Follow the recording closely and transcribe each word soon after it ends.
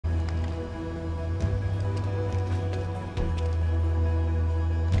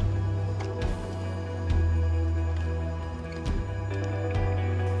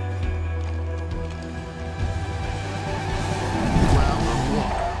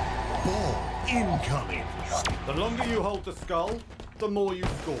incoming. The longer you hold the skull, the more you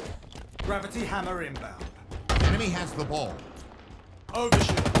score. Gravity hammer inbound. Enemy has the ball.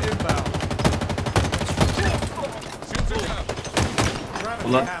 Overshield inbound.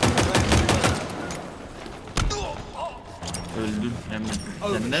 Ulan. Gravity hammer Öldüm hemen. Sen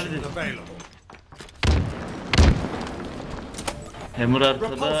overshield neredesin? available. Hammer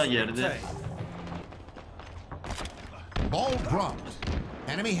arkada Repulsion yerde. obtained. Ball dropped.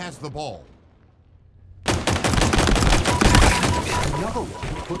 Enemy has the ball. Another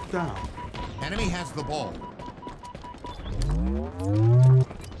one put down. Enemy has the ball.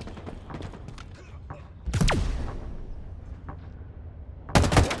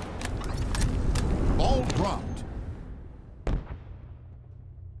 Ball dropped.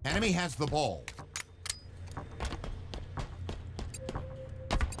 Enemy has the ball.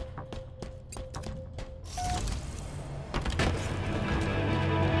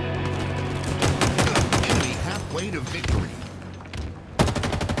 Enemy halfway to victory.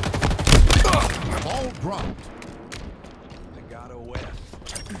 Ball dropped. I got a west.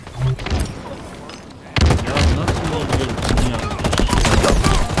 Ya nasıl oluyorsun ya?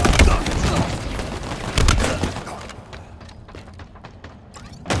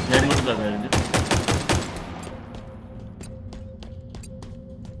 Hammer da verdi.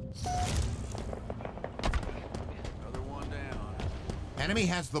 Another one down. Enemy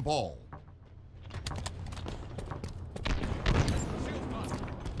has the ball.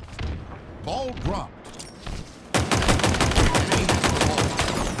 Ball dropped. Enemy has the ball.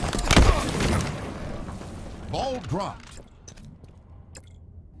 Ball dropped.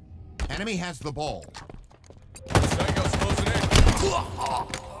 Enemy has the ball. Tango's closing in.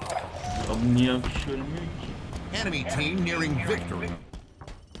 Abi niye akış ölmüyor ki? Enemy team nearing victory.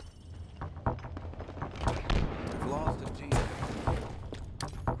 We've lost a team.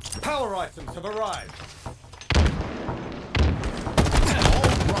 Power items have arrived. Ball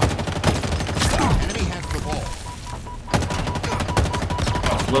dropped. Enemy has the ball.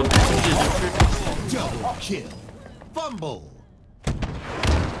 Ulan Double kill. Fumble.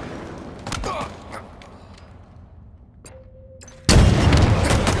 Tango's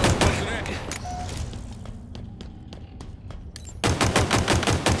closing in.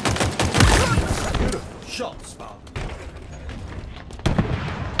 Beautiful shot, Spartan.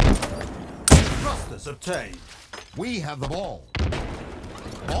 Thrusters obtained. We have the ball.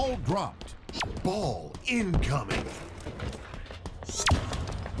 Ball dropped. Ball incoming.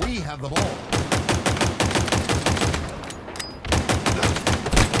 We have the ball.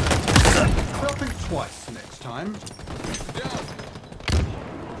 They'll think twice next time. Down.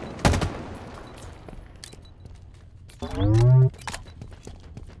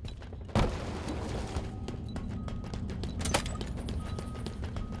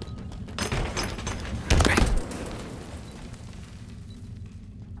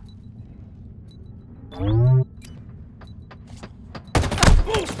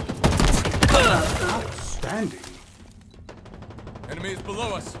 Outstanding. Enemies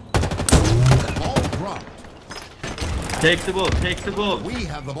below us. Ball dropped. take the ball, take the ball. We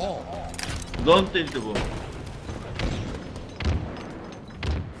have the ball. Don't take the ball.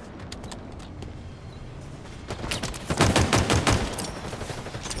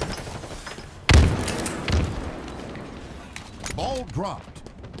 Ball dropped.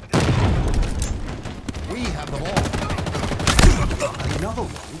 We have the ball. Another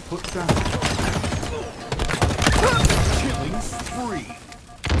one put down. Killing spree.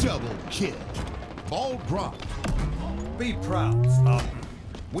 Double kill. Ball dropped. Be proud, Spartan.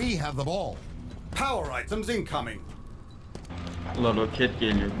 We have the ball. Power items incoming. Ulan roket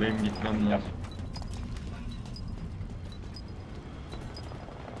geliyor, benim gitmem lazım.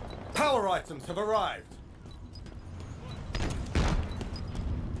 Power items have arrived.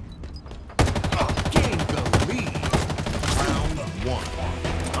 Game the lead. Round one.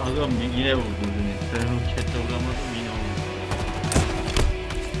 Ağam yine vurdu beni. Ben rokete vuramadım, yine vurdu.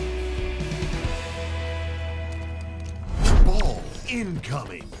 Ball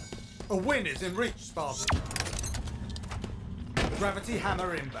incoming. A win is in reach, Spartan. Gravity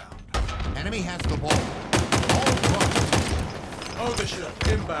hammer inbound. Enemy has the ball. Ball dropped. Overshield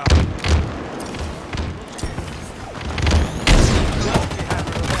inbound. Gravity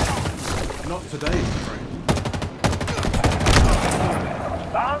hammer inbound. Not today, friend.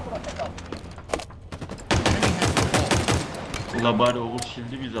 Enemy has the ball. Ula bari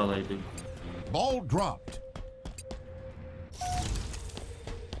overshield'i biz alaydık. Ball dropped.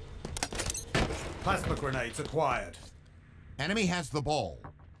 Plasma grenades acquired. Enemy has the ball.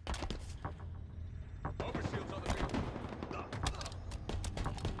 Overshield's on the field.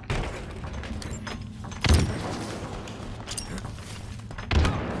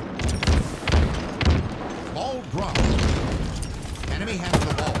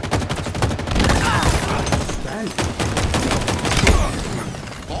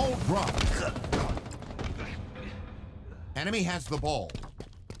 dropped. Enemy has the ball.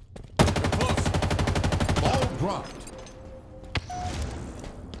 Close. Ball dropped.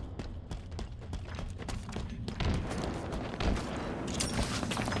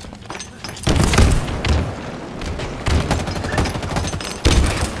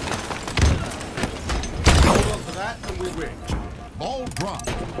 Hold on to that and we win. Ball dropped.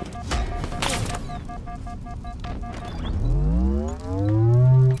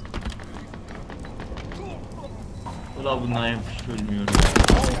 Ulan bundan yapışık ölmüyorum.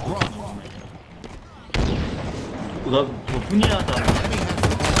 Ball dropped. Ulan topu niye adam? Enemy has the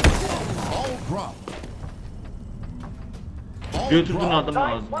ball. Ball dropped. Ball Götürdün dropped.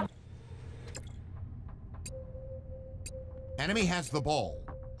 adamı ağzına. Enemy has the ball.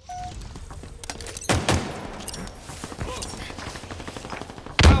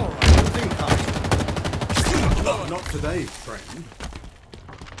 Power items incoming. Not today, friend.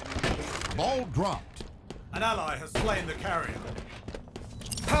 Ball dropped. An ally has slain the carrier.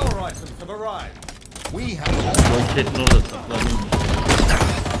 Power items have arrived. We have the ball. Roketin orada saklanıyormuş.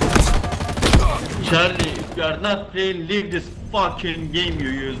 Charlie, you are not playing, leave this fucking game, you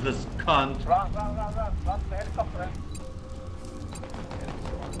useless cunt. Run to the helicopter.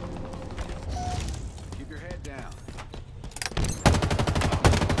 Keep your head down.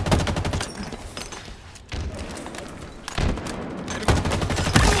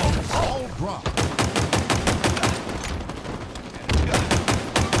 Ball dropped.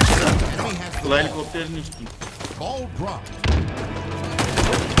 Enemy has the Ulan ball. helikopterin üstü. Ball dropped.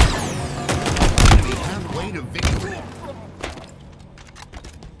 Enemy halfway to victory.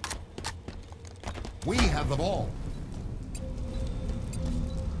 We have the ball.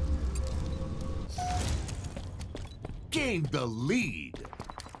 Gained the lead.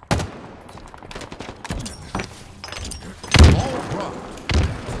 Ball dropped.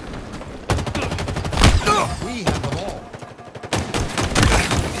 We have the ball.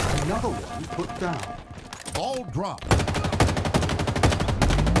 Another one put down. Ball dropped. We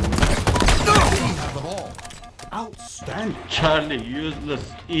have the ball. Outstanding. Charlie,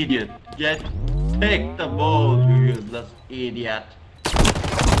 useless idiot. Take the ball, you useless idiot.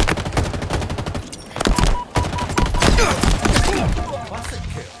 Classic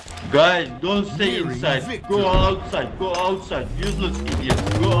kill. Guys, don't stay Nearing inside. victory. Go outside. Go outside. Useless idiots.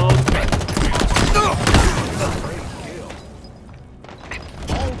 Go outside. Great kill.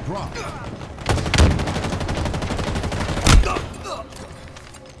 Ball dropped.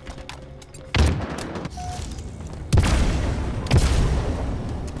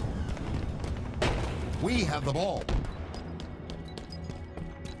 We have the ball.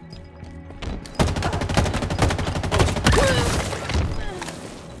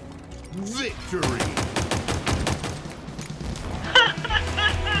 Victory.